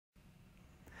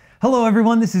Hello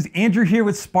everyone, this is Andrew here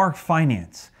with Spark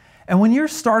Finance. And when you're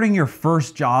starting your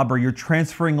first job or you're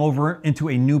transferring over into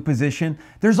a new position,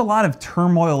 there's a lot of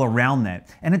turmoil around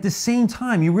that. And at the same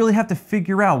time, you really have to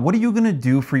figure out what are you going to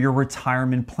do for your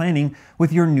retirement planning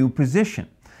with your new position.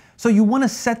 So you want to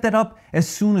set that up as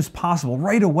soon as possible,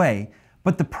 right away.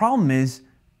 But the problem is,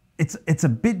 it's a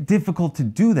bit difficult to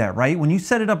do that, right? When you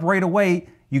set it up right away,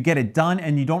 you get it done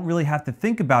and you don't really have to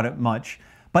think about it much.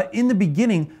 But in the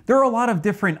beginning, there are a lot of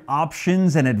different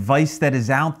options and advice that is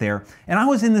out there. And I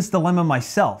was in this dilemma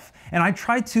myself. And I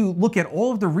tried to look at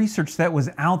all of the research that was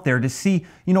out there to see,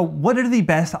 what are the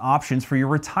best options for your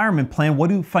retirement plan? What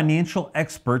do financial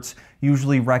experts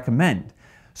usually recommend?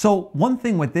 So one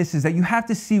thing with this is that you have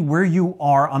to see where you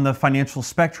are on the financial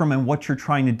spectrum and what you're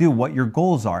trying to do, what your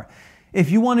goals are. If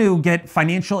you want to get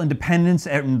financial independence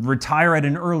and retire at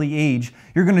an early age,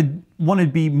 you're going to want to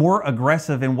be more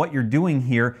aggressive in what you're doing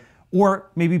here, or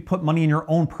maybe put money in your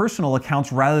own personal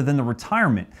accounts rather than the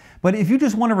retirement. But if you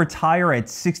just want to retire at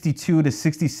 62 to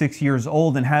 66 years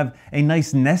old and have a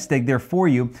nice nest egg there for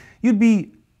you, you'd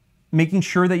be making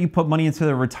sure that you put money into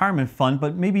the retirement fund,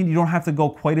 but maybe you don't have to go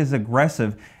quite as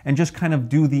aggressive and just kind of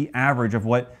do the average of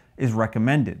what is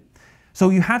recommended. So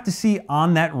you have to see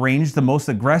on that range the most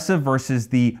aggressive versus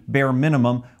the bare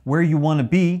minimum, where you want to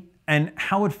be and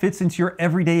how it fits into your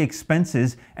everyday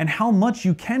expenses and how much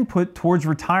you can put towards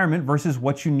retirement versus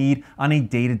what you need on a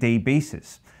day-to-day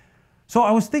basis. So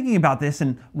I was thinking about this,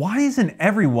 and why isn't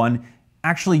everyone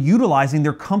actually utilizing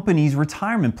their company's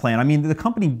retirement plan? I mean, the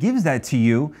company gives that to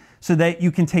you so that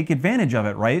you can take advantage of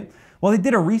it, right? Well, they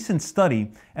did a recent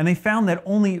study and they found that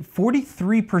only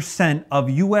 43% of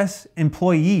US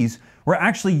employees were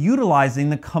actually utilizing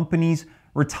the company's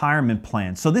retirement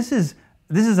plan. So this is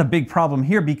a big problem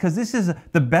here, because this is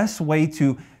the best way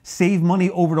to save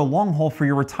money over the long haul for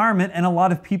your retirement, and a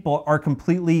lot of people are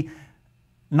completely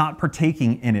not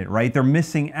partaking in it, right? They're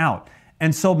missing out.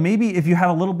 And so maybe if you had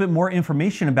a little bit more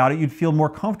information about it, you'd feel more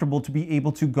comfortable to be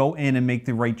able to go in and make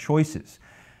the right choices.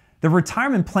 The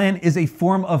retirement plan is a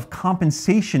form of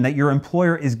compensation that your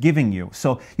employer is giving you.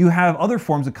 So you have other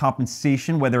forms of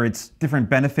compensation, whether it's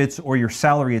different benefits or your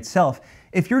salary itself.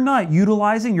 If you're not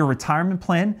utilizing your retirement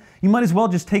plan, you might as well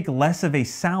just take less of a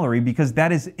salary, because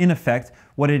that is in effect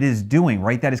what it is doing,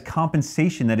 right? That is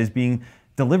compensation that is being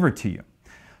delivered to you.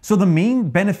 So the main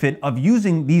benefit of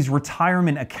using these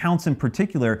retirement accounts in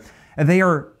particular, they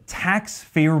are tax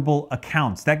favorable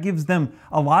accounts. That gives them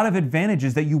a lot of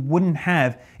advantages that you wouldn't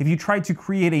have if you tried to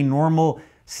create a normal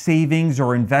savings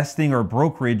or investing or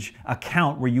brokerage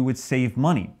account where you would save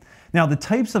money. Now, the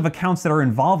types of accounts that are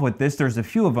involved with this, there's a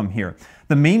few of them here.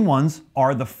 The main ones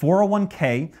are the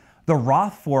 401k, the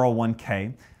Roth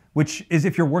 401k, which is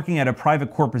if you're working at a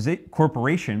private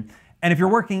corporation, and if you're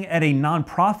working at a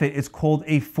nonprofit, it's called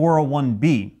a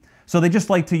 401b. So they just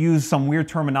like to use some weird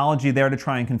terminology there to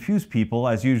try and confuse people,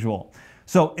 as usual.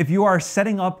 So if you are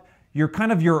setting up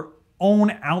your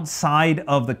own outside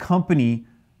of the company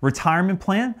retirement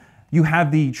plan, you have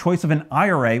the choice of an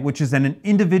IRA, which is an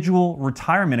individual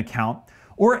retirement account,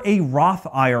 or a Roth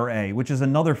IRA, which is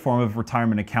another form of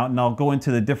retirement account, and I'll go into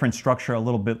the different structure a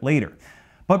little bit later.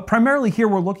 But primarily here,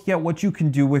 we're looking at what you can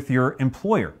do with your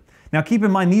employer. Now keep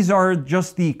in mind, these are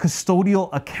just the custodial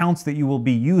accounts that you will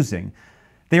be using.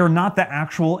 They are not the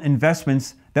actual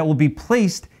investments that will be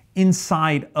placed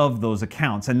inside of those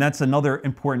accounts. And that's another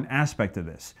important aspect of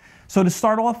this. So to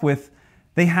start off with,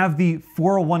 they have the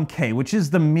 401k, which is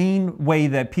the main way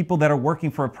that people that are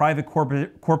working for a private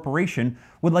corporation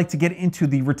would like to get into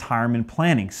the retirement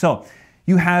planning. So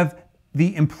you have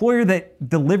the employer that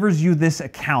delivers you this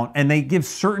account, and they give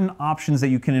certain options that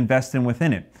you can invest in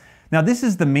within it. Now, this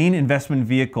is the main investment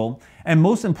vehicle, and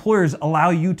most employers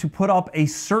allow you to put up a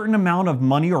certain amount of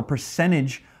money or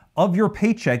percentage of your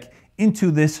paycheck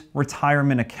into this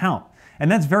retirement account.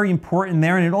 And that's very important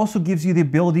there, and it also gives you the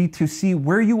ability to see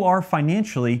where you are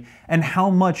financially and how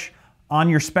much on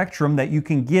your spectrum that you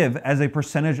can give as a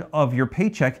percentage of your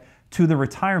paycheck to the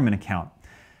retirement account.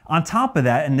 On top of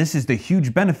that, and this is the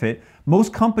huge benefit,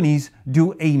 most companies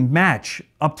do a match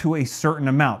up to a certain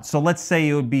amount. So let's say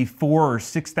it would be $4,000 or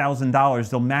 $6,000.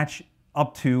 They'll match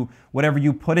up to whatever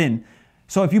you put in.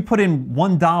 So if you put in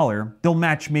 $1, they'll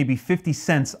match maybe 50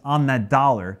 cents on that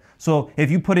dollar. So if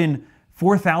you put in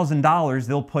 $4,000,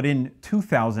 they'll put in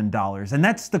 $2,000. And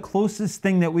that's the closest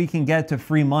thing that we can get to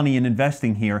free money in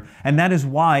investing here. And that is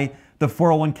why the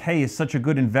 401k is such a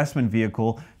good investment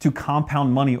vehicle to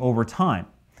compound money over time.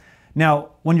 Now,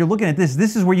 when you're looking at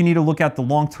this is where you need to look at the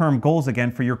long-term goals again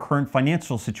for your current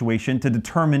financial situation to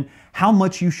determine how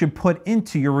much you should put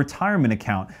into your retirement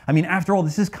account. I mean, after all,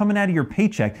 this is coming out of your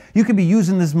paycheck. You could be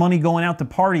using this money going out to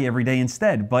party every day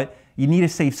instead, but you need to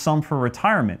save some for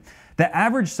retirement. The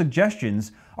average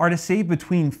suggestions are to save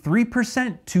between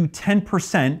 3% to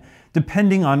 10%,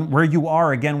 depending on where you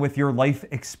are, again, with your life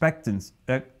expenses.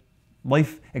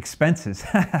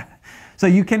 So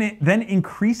you can then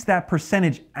increase that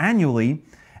percentage annually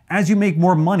as you make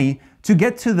more money to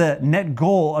get to the net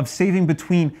goal of saving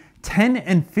between 10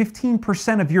 and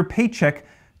 15% of your paycheck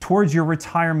towards your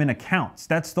retirement accounts.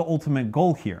 That's the ultimate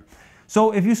goal here.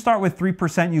 So if you start with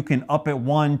 3%, you can up it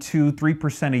 1, 2,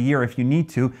 3% a year if you need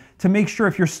to make sure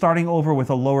if you're starting over with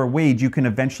a lower wage, you can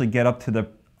eventually get up to the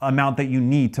amount that you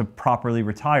need to properly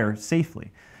retire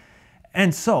safely.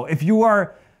 And so if you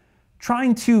are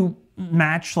trying to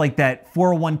match like that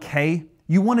 401k,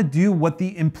 you want to do what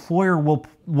the employer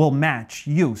will match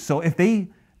you. So if they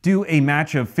do a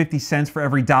match of 50 cents for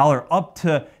every dollar up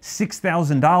to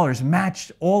 $6,000,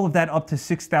 match all of that up to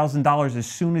 $6,000 as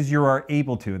soon as you are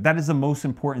able to. That is the most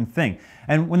important thing.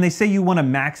 And when they say you want to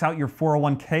max out your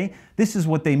 401k, this is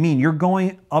what they mean. You're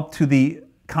going up to the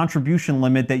contribution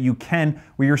limit that you can,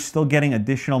 where you're still getting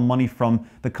additional money from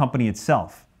the company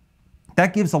itself.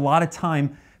 That gives a lot of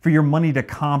time for your money to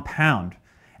compound.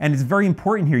 And it's very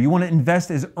important here. You want to invest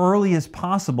as early as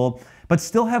possible, but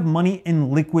still have money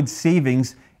in liquid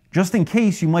savings just in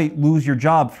case you might lose your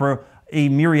job for a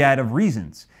myriad of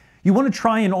reasons. You want to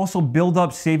try and also build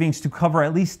up savings to cover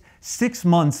at least 6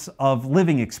 months of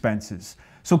living expenses.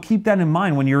 So keep that in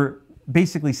mind when you're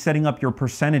basically setting up your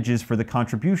percentages for the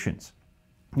contributions.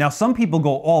 Now, some people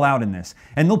go all out in this,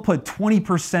 and they'll put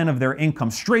 20% of their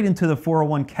income straight into the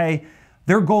 401k.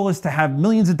 Their goal is to have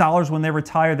millions of dollars when they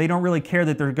retire. They don't really care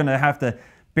that they're going to have to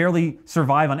barely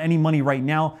survive on any money right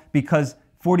now, because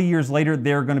 40 years later,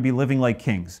 they're going to be living like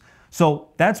kings. So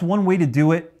that's one way to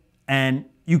do it, and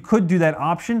you could do that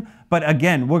option. But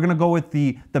again, we're going to go with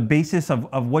the basis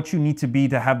of what you need to be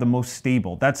to have the most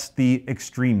stable. That's the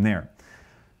extreme there.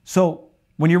 So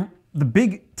the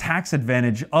big tax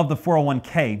advantage of the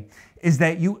 401k is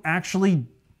that you actually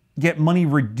get money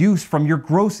reduced from your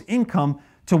gross income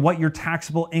to what your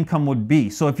taxable income would be.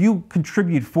 So if you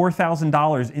contribute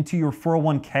 $4,000 into your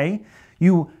 401k,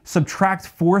 you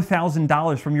subtract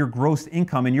 $4,000 from your gross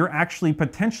income, and you're actually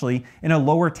potentially in a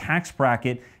lower tax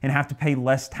bracket and have to pay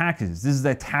less taxes. This is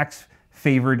a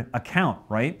tax-favored account,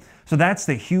 right? So that's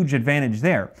the huge advantage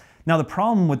there. Now, the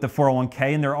problem with the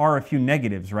 401k, and there are a few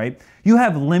negatives, right? You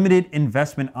have limited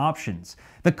investment options.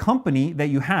 The company that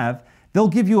you have, they'll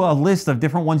give you a list of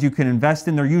different ones you can invest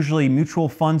in. They're usually mutual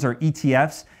funds or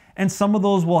ETFs, and some of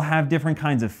those will have different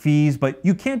kinds of fees, but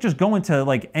you can't just go into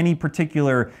like any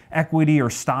particular equity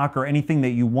or stock or anything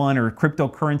that you want or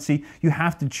cryptocurrency. You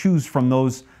have to choose from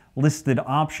those listed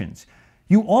options.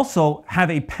 You also have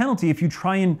a penalty if you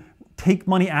try and take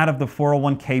money out of the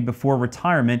 401k before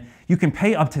retirement. You can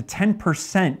pay up to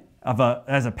 10%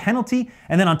 as a penalty,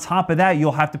 and then on top of that,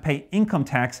 you'll have to pay income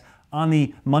tax on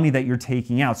the money that you're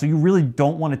taking out. So you really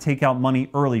don't want to take out money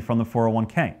early from the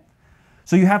 401k.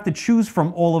 So you have to choose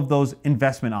from all of those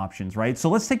investment options, right? So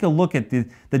let's take a look at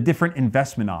the different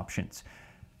investment options.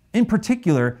 In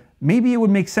particular, maybe it would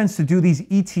make sense to do these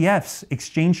ETFs,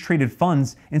 exchange traded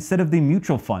funds, instead of the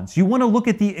mutual funds. You want to look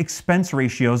at the expense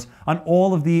ratios on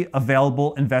all of the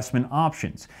available investment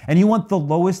options, and you want the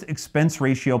lowest expense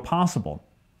ratio possible.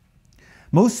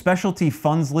 Most specialty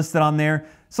funds listed on there,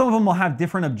 some of them will have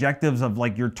different objectives of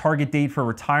like your target date for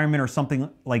retirement or something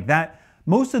like that.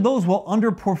 Most of those will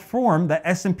underperform the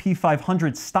S&P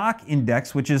 500 stock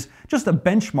index, which is just a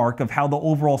benchmark of how the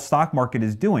overall stock market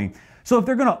is doing. So if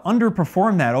they're going to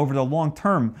underperform that over the long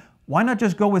term, why not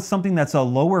just go with something that's a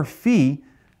lower fee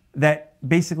that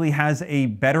basically has a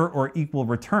better or equal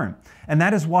return? And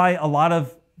that is why a lot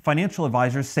of financial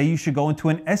advisors say you should go into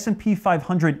an S&P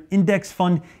 500 index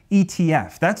fund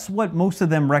ETF. That's what most of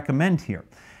them recommend here.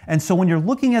 And so when you're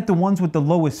looking at the ones with the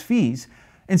lowest fees,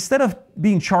 instead of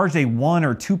being charged a 1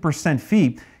 or 2%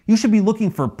 fee, you should be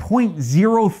looking for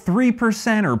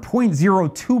 0.03% or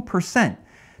 0.02%.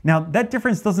 Now, that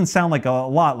difference doesn't sound like a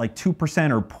lot, like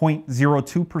 2% or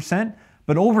 0.02%,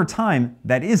 but over time,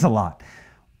 that is a lot.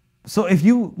 So if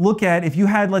you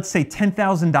had, let's say,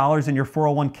 $10,000 in your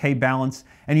 401k balance,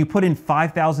 and you put in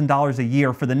 $5,000 a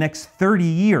year for the next 30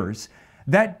 years,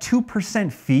 that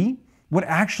 2% fee would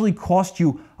actually cost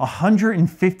you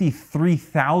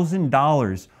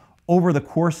 $153,000 over the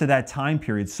course of that time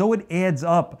period. So it adds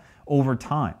up over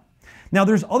time. Now,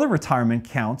 there's other retirement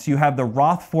accounts. You have the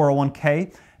Roth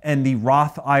 401k and the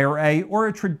Roth IRA, or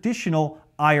a traditional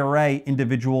IRA,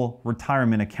 individual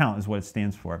retirement account is what it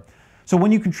stands for. So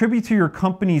when you contribute to your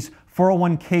company's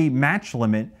 401k match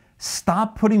limit,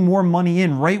 stop putting more money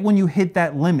in right when you hit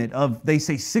that limit of, they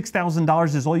say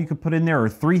 $6,000 is all you could put in there, or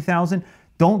 $3,000.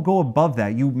 Don't go above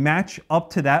that. You match up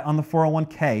to that on the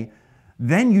 401k.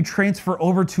 Then you transfer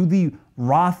over to the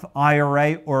Roth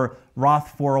IRA or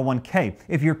Roth 401k.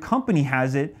 If your company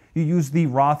has it, you use the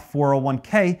Roth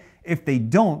 401k. If they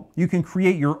don't, you can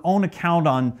create your own account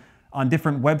on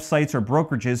different websites or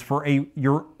brokerages for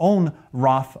your own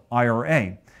Roth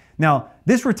IRA. Now,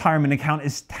 this retirement account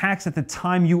is taxed at the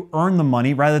time you earn the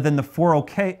money rather than the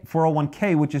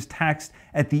 401k, which is taxed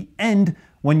at the end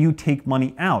when you take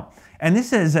money out. And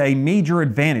this is a major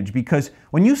advantage because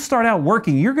when you start out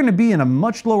working, you're going to be in a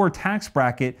much lower tax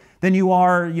bracket than you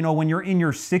are, when you're in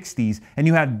your 60s and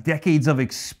you have decades of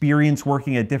experience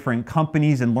working at different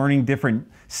companies and learning different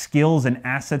skills and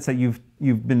assets that you've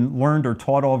been learned or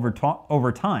taught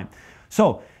over time.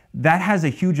 So that has a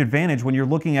huge advantage when you're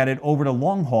looking at it over the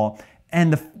long haul.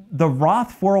 And the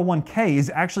Roth 401k is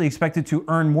actually expected to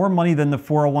earn more money than the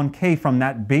 401k from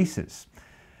that basis.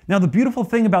 Now, the beautiful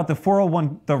thing about the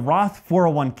Roth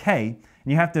 401k, and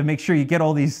you have to make sure you get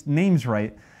all these names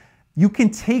right, you can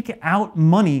take out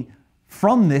money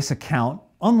from this account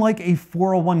unlike a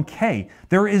 401k.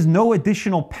 There is no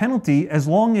additional penalty as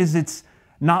long as it's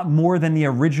not more than the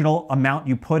original amount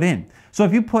you put in. So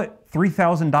if you put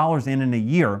 $3,000 in a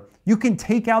year, you can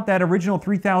take out that original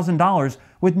 $3,000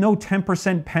 with no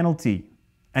 10% penalty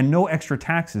and no extra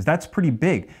taxes. That's pretty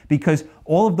big because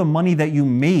all of the money that you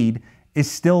made is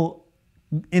still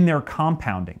in there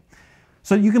compounding.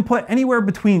 So you can put anywhere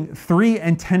between 3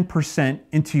 and 10%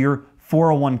 into your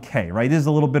 401k, right? This is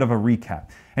a little bit of a recap.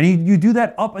 And you do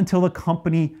that up until the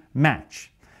company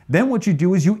match. Then what you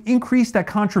do is you increase that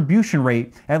contribution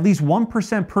rate at least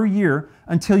 1% per year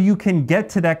until you can get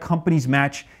to that company's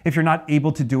match if you're not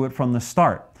able to do it from the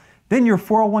start. Then your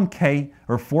 401k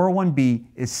or 401b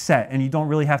is set and you don't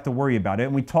really have to worry about it.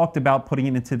 And we talked about putting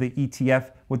it into the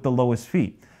ETF with the lowest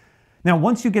fee. Now,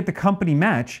 once you get the company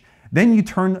match, then you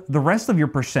turn the rest of your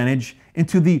percentage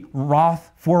into the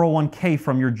Roth 401k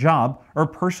from your job or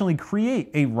personally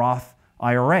create a Roth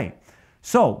IRA.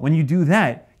 So when you do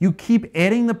that, you keep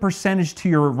adding the percentage to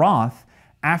your Roth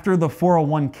after the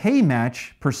 401k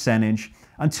match percentage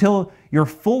until your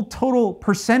full total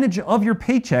percentage of your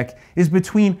paycheck is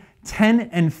between 10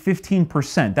 and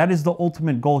 15%. That is the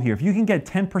ultimate goal here. If you can get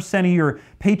 10% of your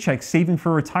paycheck saving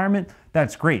for retirement,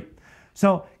 that's great.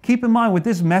 So keep in mind with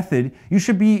this method, you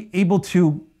should be able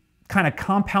to kind of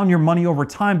compound your money over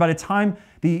time. By the time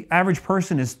the average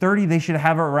person is 30, they should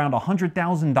have around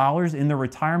 $100,000 in their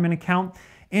retirement account.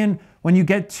 And when you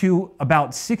get to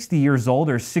about 60 years old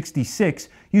or 66,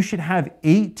 you should have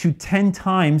 8 to 10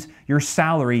 times your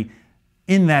salary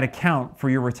in that account for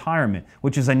your retirement,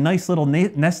 which is a nice little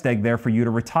nest egg there for you to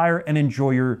retire and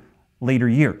enjoy your later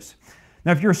years.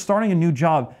 Now, if you're starting a new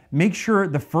job, make sure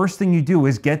the first thing you do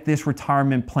is get this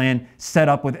retirement plan set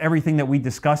up with everything that we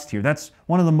discussed here. That's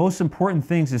one of the most important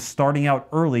things, is starting out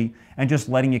early and just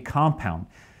letting it compound.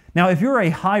 Now, if you're a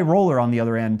high roller on the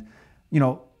other end,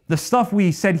 the stuff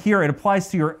we said here, it applies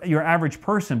to your average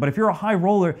person. But if you're a high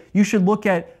roller, you should look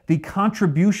at the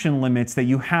contribution limits that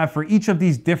you have for each of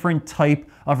these different type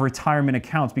of retirement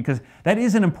accounts, because that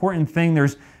is an important thing.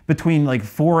 There's between like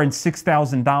 $4,000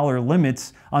 and $6,000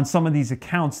 limits on some of these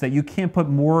accounts that you can't put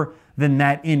more than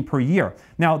that in per year.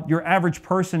 Now, your average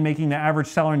person making the average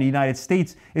salary in the United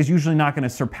States is usually not going to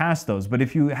surpass those. But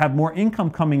if you have more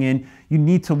income coming in, you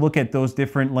need to look at those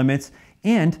different limits.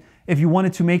 And if you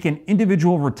wanted to make an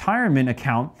individual retirement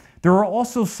account, there are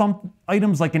also some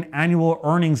items like an annual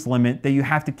earnings limit that you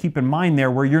have to keep in mind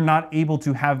there, where you're not able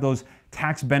to have those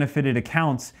tax benefited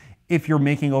accounts if you're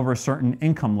making over a certain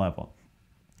income level.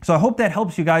 So I hope that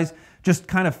helps you guys just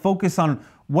kind of focus on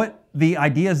what the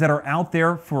ideas that are out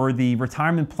there for the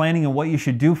retirement planning and what you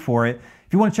should do for it.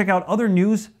 If you want to check out other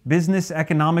news, business,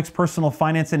 economics, personal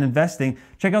finance, and investing,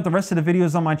 check out the rest of the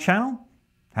videos on my channel.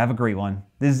 Have a great one.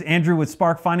 This is Andrew with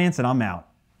Spark Finance, and I'm out.